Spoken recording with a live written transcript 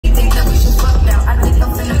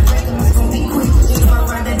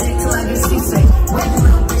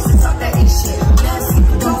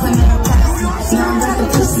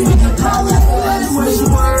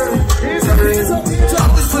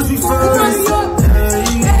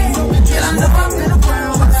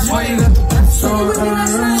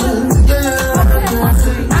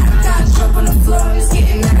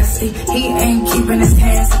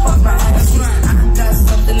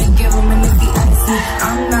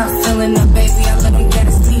not feeling up, baby, I look and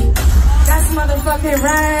that's me. That's motherfucking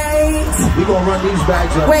right. We gonna run these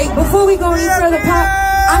bags up. Wait, before we go any further, Pop,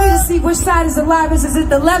 I need to see which side is alive. Is it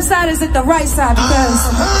the left side or is it the right side? Because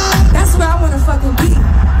that's where I want to fucking be.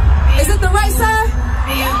 Is it the right side?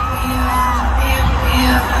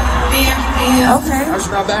 Okay. That's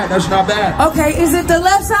not bad, that's not bad. Okay, is it the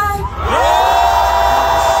left side?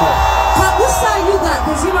 Pop, what side you got?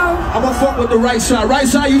 Because, you know, I'm gonna fuck with the right side. Right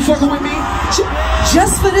side, you fucking with me?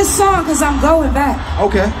 just for this song, because I'm going back.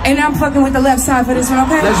 Okay. And I'm fucking with the left side for this one,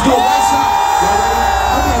 okay? Let's do it. Right side.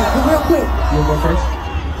 Okay, but real quick. You go first?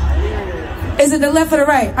 Is it the left or the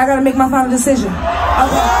right? I gotta make my final decision.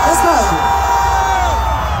 Okay, let's go.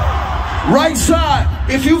 Right side.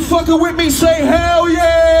 If you fucking with me, say hell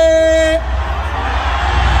yeah.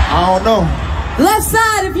 I don't know. Left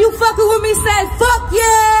side, if you fucking with me, say fuck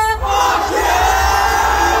yeah. Fuck yeah.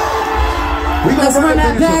 We Let's run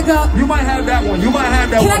that bag up. You might have that one. You might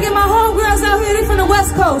have that one. Can I get my homegirls out here? They from the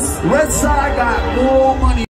West Coast. Red side got more money.